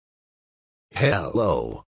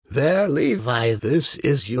Hello there, Levi. This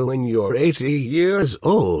is you when you're 80 years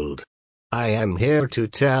old. I am here to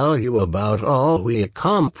tell you about all we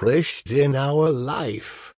accomplished in our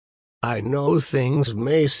life. I know things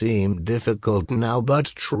may seem difficult now, but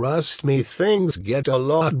trust me, things get a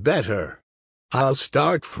lot better. I'll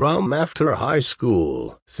start from after high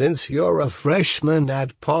school, since you're a freshman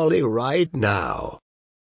at Poly right now.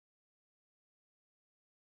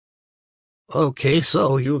 Okay,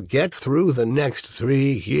 so you get through the next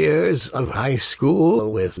 3 years of high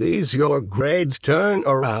school. With these, your grades turn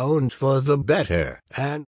around for the better,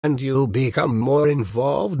 and you become more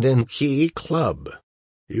involved in key club.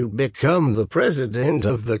 You become the president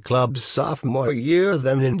of the club's sophomore year.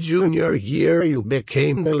 Then in junior year you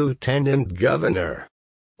became the lieutenant governor.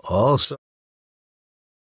 Also,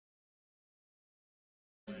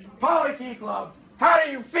 Poly Key Club, how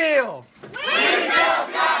do you feel? We feel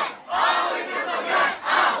good! Oh, we feel so good!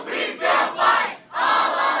 Oh, we feel fine!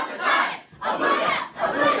 All of the time! A booyah!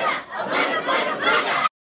 A booyah! A booyah! Booyah! Booyah!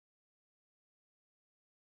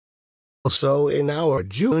 also in our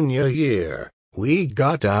junior year, we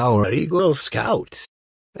got our Eagle Scouts.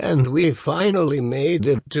 And we finally made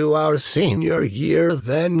it to our senior year,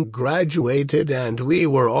 then graduated, and we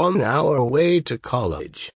were on our way to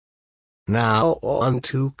college. Now on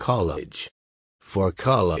to college. For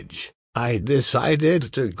college, I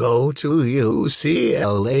decided to go to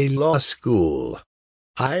UCLA Law School.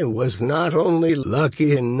 I was not only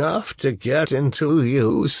lucky enough to get into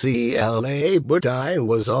UCLA, but I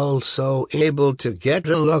was also able to get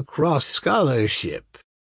a lacrosse scholarship.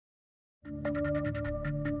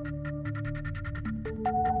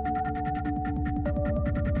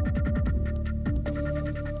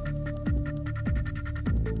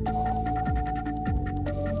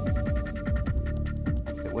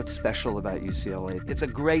 What's special about UCLA? It's a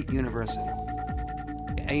great university,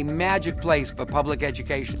 a magic place for public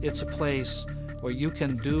education. It's a place where you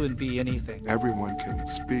can do and be anything. Everyone can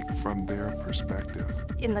speak from their perspective.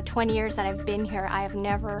 In the 20 years that I've been here, I have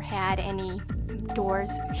never had any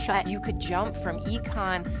doors shut. You could jump from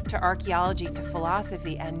econ to archaeology to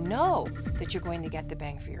philosophy and know that you're going to get the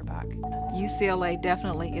bang for your buck. UCLA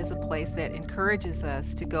definitely is a place that encourages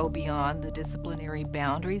us to go beyond the disciplinary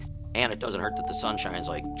boundaries. And it doesn't hurt that the sun shines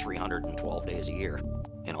like 312 days a year.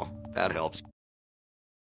 That helps.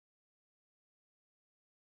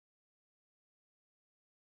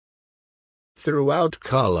 Throughout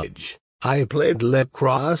college, I played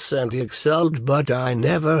lacrosse and excelled, but I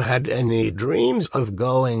never had any dreams of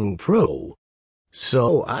going pro.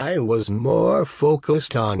 So I was more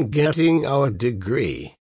focused on getting our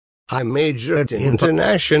degree. I majored in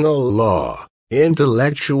international law,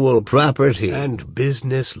 intellectual property, and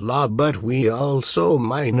business law, but we also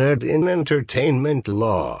minored in entertainment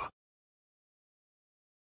law.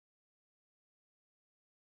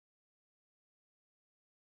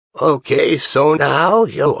 Okay, so now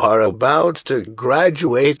you are about to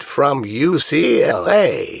graduate from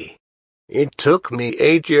UCLA. It took me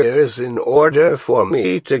 8 years in order for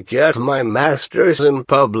me to get my master's in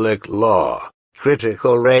public law,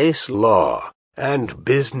 critical race law, and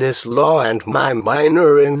business law, and my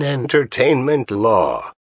minor in entertainment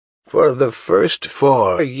law. For the first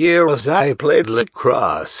 4 years I played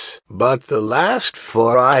lacrosse, but the last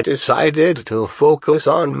 4 I decided to focus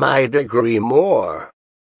on my degree more.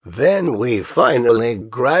 Then we finally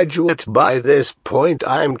graduate. By this point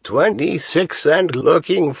I'm 26 and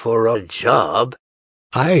looking for a job.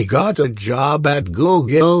 I got a job at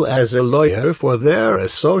Google as a lawyer for their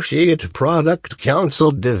Associate Product Counsel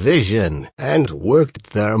division, and worked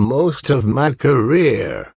there most of my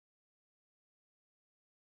career.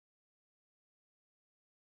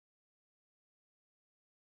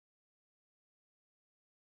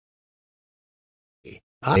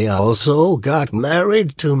 I also got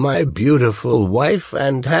married to my beautiful wife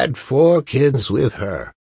and had 4 kids with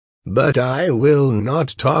her. But I will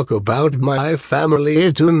not talk about my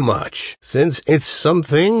family too much, since it's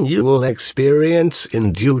something you will experience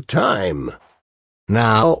in due time.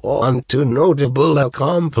 Now on to notable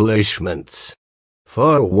accomplishments.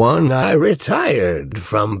 For one, I retired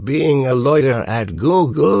from being a lawyer at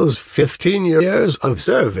Google's 15 years of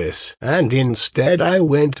service, and instead I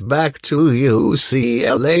went back to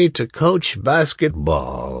UCLA to coach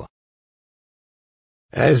basketball.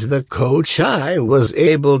 As the coach, I was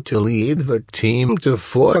able to lead the team to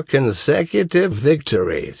 4 consecutive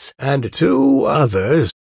victories and 2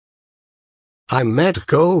 others. I met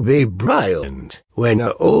Kobe Bryant when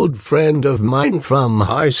an old friend of mine from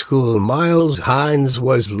high school, Miles Hines,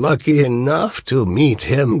 was lucky enough to meet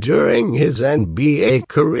him during his NBA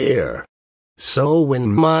career. So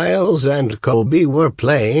when Miles and Kobe were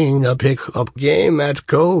playing a pickup game at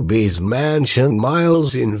Kobe's mansion,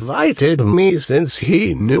 Miles invited me since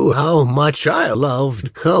he knew how much I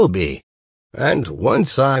loved Kobe. And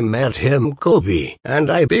once I met him, Kobe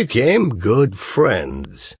and I became good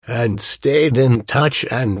friends and stayed in touch,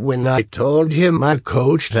 and when I told him I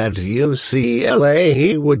coached at UCLA,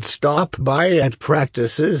 he would stop by at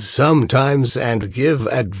practices sometimes and give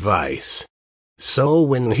advice. So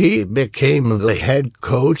when he became the head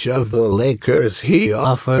coach of the Lakers, he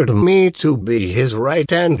offered me to be his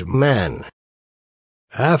right-hand man.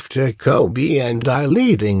 After Kobe and I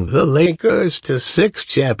leading the Lakers to 6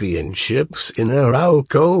 championships in a row,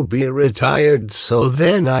 Kobe retired, so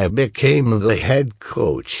then I became the head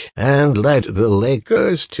coach and led the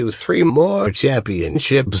Lakers to 3 more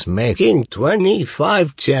championships, making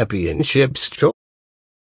 25 championships total.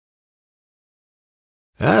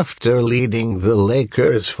 After leading the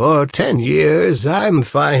Lakers for 10 years, I'm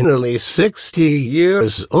finally 60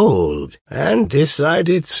 years old and decide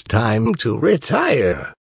it's time to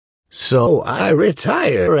retire. So I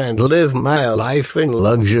retire and live my life in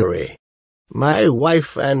luxury. My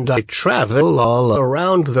wife and I travel all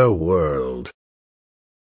around the world.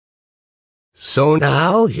 So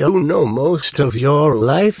now you know most of your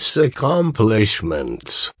life's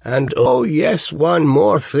accomplishments. And oh yes, one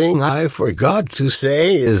more thing I forgot to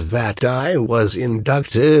say is that I was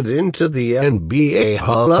inducted into the NBA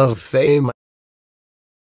Hall of Fame.